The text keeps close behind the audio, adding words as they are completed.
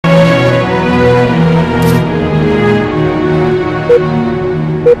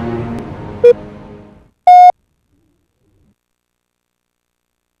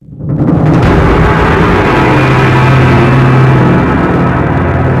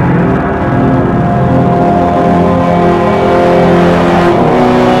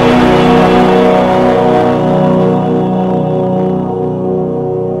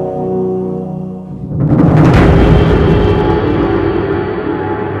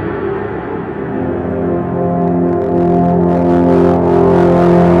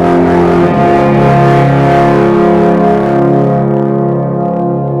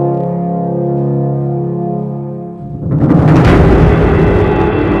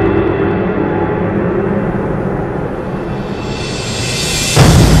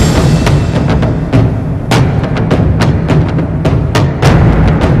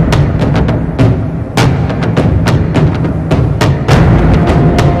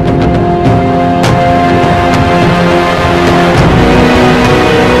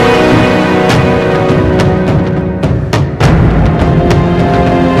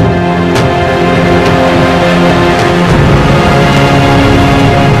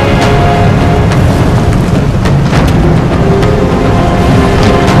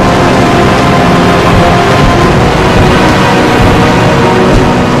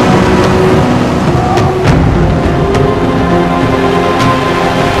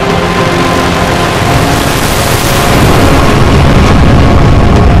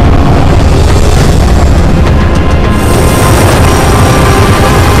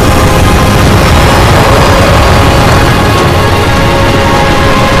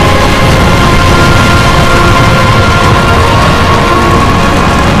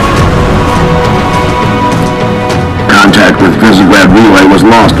was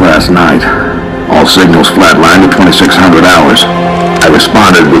lost last night. All signals flatlined at 2600 hours. I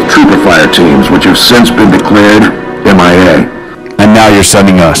responded with trooper fire teams, which have since been declared MIA. And now you're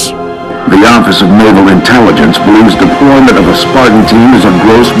sending us. The Office of Naval Intelligence believes deployment of a Spartan team is a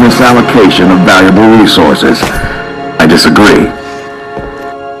gross misallocation of valuable resources. I disagree.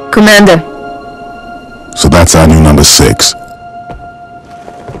 Commander. So that's our new number 6.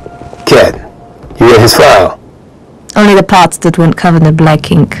 Kid, you get his file? Only the parts that weren't covered in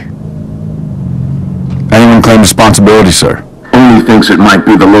black ink. Anyone claim responsibility, sir? Only thinks it might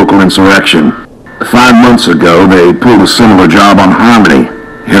be the local insurrection. 5 months ago, they pulled a similar job on Harmony.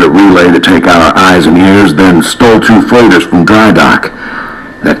 Hit a relay to take out our eyes and ears, then stole 2 freighters from dry dock.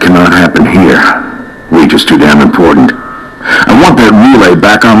 That cannot happen here. Reach is too damn important. I want that relay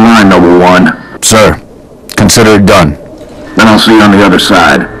back online, Noble One. Sir, consider it done. Then I'll see you on the other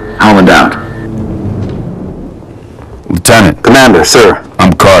side. Holland out. Lieutenant. Commander, sir.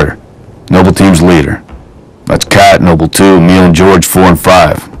 I'm Carter, Noble Team's leader. That's Cat, Noble 2, me and George 4 and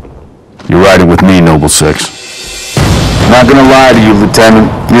 5. You're riding with me, Noble 6. Not gonna lie to you, Lieutenant.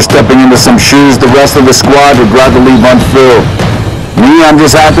 You're stepping into some shoes the rest of the squad would rather leave unfilled. Me, I'm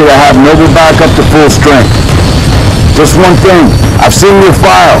just happy to have Noble back up to full strength. Just one thing, I've seen your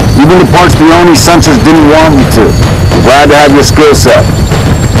file, even the parts the Oni sensors didn't want me to. I'm glad to have your skill set.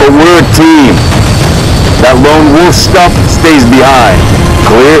 But we're a team. That lone wolf stuff stays behind.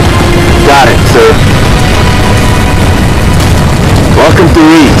 Clear? Got it, sir. Welcome to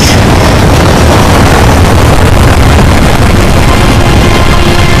Reach.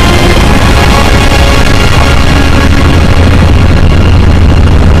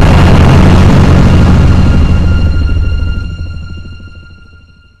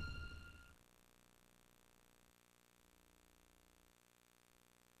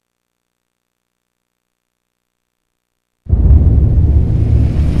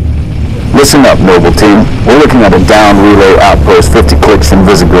 Listen up, Noble Team. We're looking at a down relay outpost 50 clicks from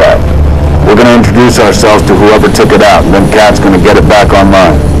Visegrad. We're going to introduce ourselves to whoever took it out, and then Cat's going to get it back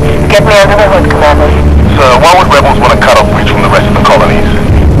online. Get me under the hood, Commander. Sir, why would rebels want to cut off Reach from the rest of the colonies?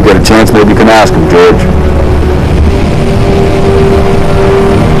 You get a chance, maybe you can ask him, George.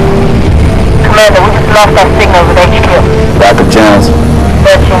 Commander, we just lost our signal with HQ. Backup channels?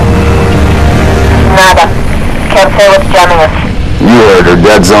 Searching. Nada. Can't say what's jamming us. You heard her.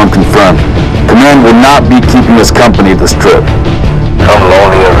 Dead zone confirmed. Command will not be keeping us company this trip. I'm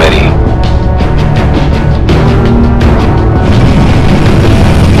lonely already.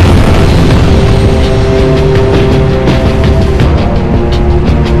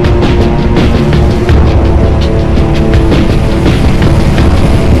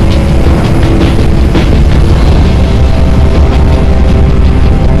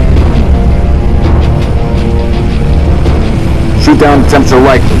 Down attempts are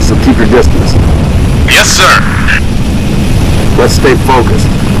likely, so keep your distance. Yes, sir. Let's stay focused.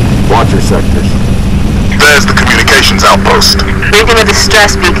 Watch your sectors. There's the communications outpost. Reading a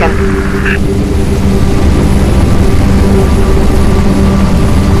distress beacon.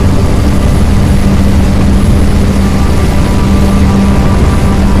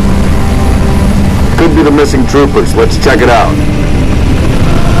 Could be the missing troopers. Let's check it out.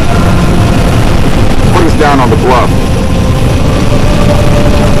 Put us down on the bluff.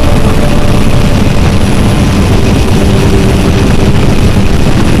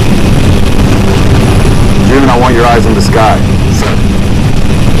 Jim, I want your eyes on the sky.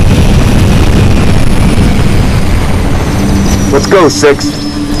 Let's go, 6.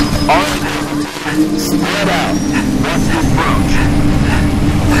 Spread out. Watch the approach.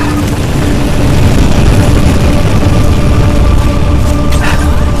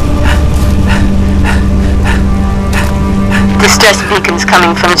 Distress beacons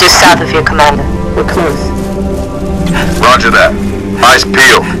coming from just south of you, Commander. We're close. Roger that. Eyes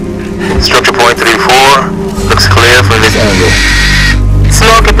peeled. Structure point 3-4. Looks clear from this angle.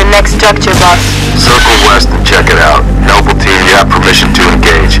 Smoke at the next structure, boss. Circle west and check it out. Noble Team, you have permission to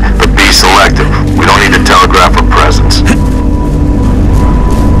engage, but be selective. We don't need to telegraph our presence.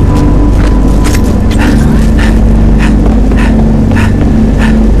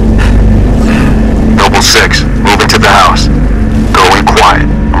 Noble 6, moving to the house. Going quiet.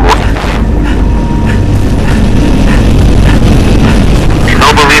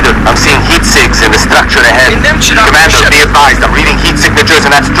 Noble Leader, I'm seeing heat sigs in the structure ahead. Commander, be advised, I'm reading heat signatures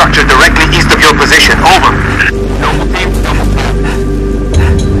in that structure directly east of your position. Over. Noble Team,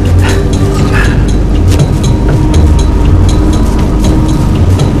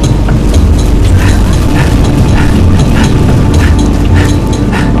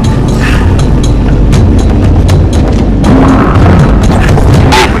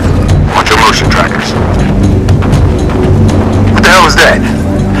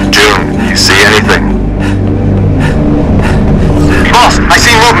 anything. Boss, I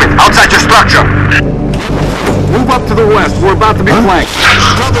see movement outside your structure. Move up to the west. We're about to be flanked.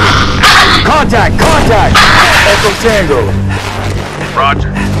 Contact! Contact! Echo Tango.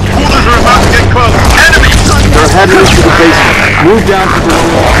 Roger. Coolers are about to get close. Enemy! They're headed into the basement. Move down to the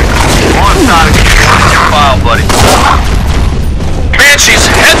wall. On side. Your file, buddy. Banshees,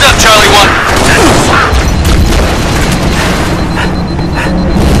 heads up, Charlie 1.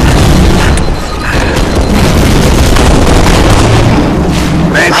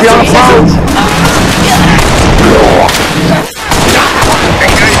 Banshee on approach!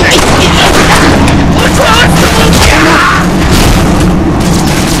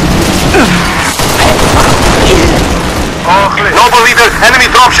 Noble leader, enemy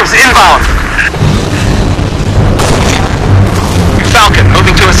dropships inbound. Falcon,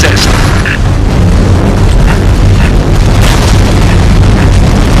 moving to assist.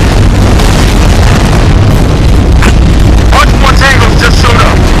 Watch more tangles just showed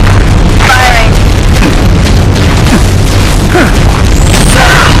up. Firing.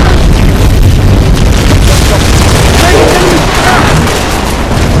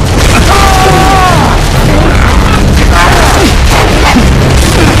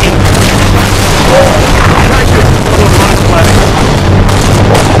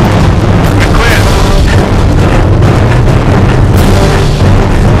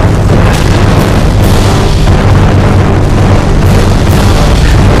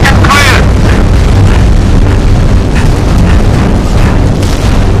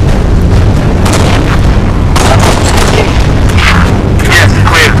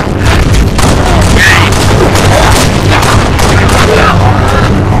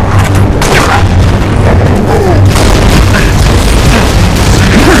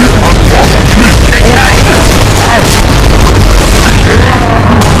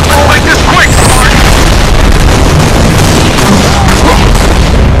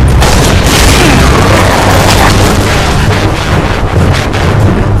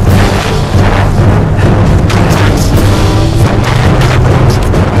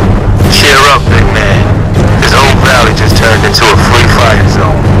 Into a free fire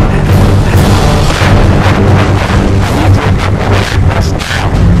zone.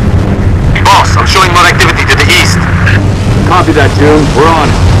 Boss, I'm showing more activity to the east. Copy that, June. We're on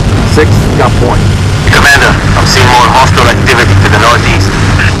it. 6, got point. Commander, I'm seeing more hostile activity to the northeast.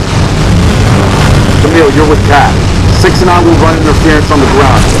 Camille, you're with Cat. 6 and I will run interference on the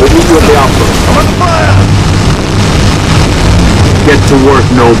ground. We'll meet you at the outpost. I'm on fire! Get to work,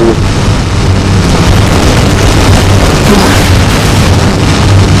 Noble.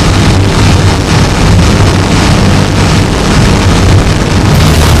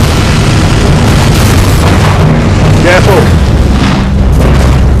 Careful!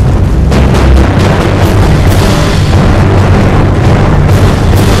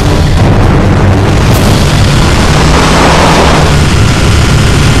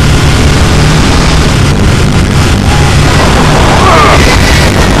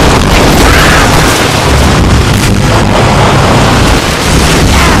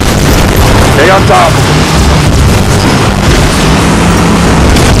 Stay on top!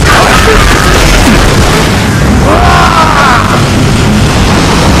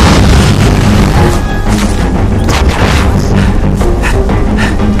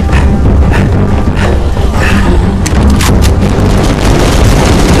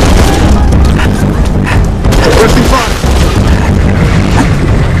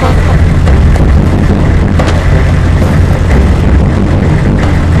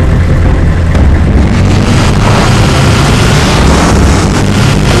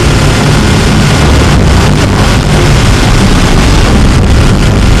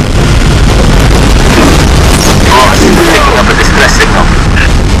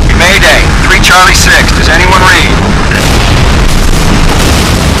 Charlie 6, does anyone read?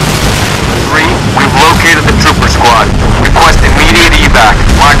 3, we've located the trooper squad. Request immediate evac.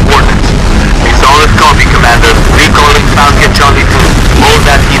 Mark coordinates. A solid copy, Commander. Recalling Falcon Charlie 2. Hold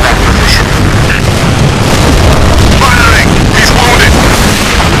that evac position. Firing! He's wounded!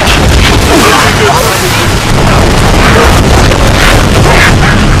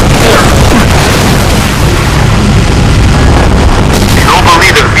 Noble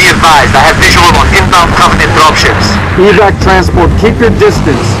leader, be advised. I have visual on inbound Covenant dropships. Evac transport, keep your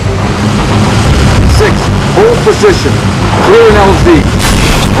distance. 6, hold position. Clear an LZ.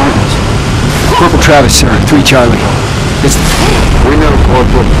 Corporal Travis, sir. 3 Charlie. We know,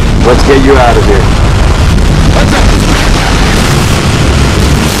 Corporal. Let's get you out of here.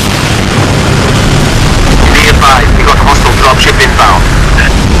 Be advised, we got hostile dropship inbound.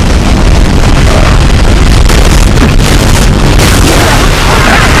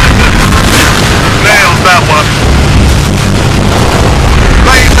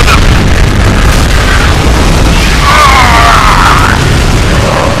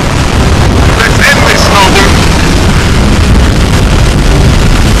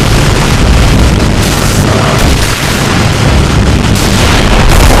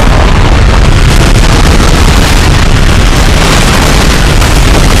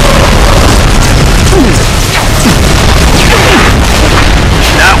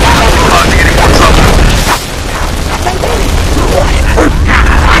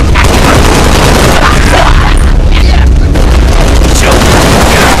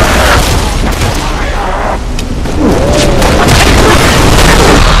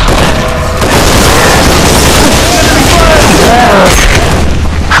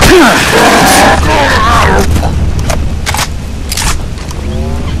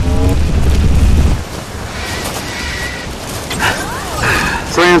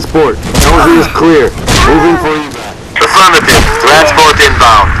 transport. LZ is clear. Moving for evac. Affirmative. Transport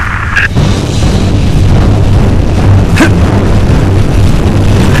inbound.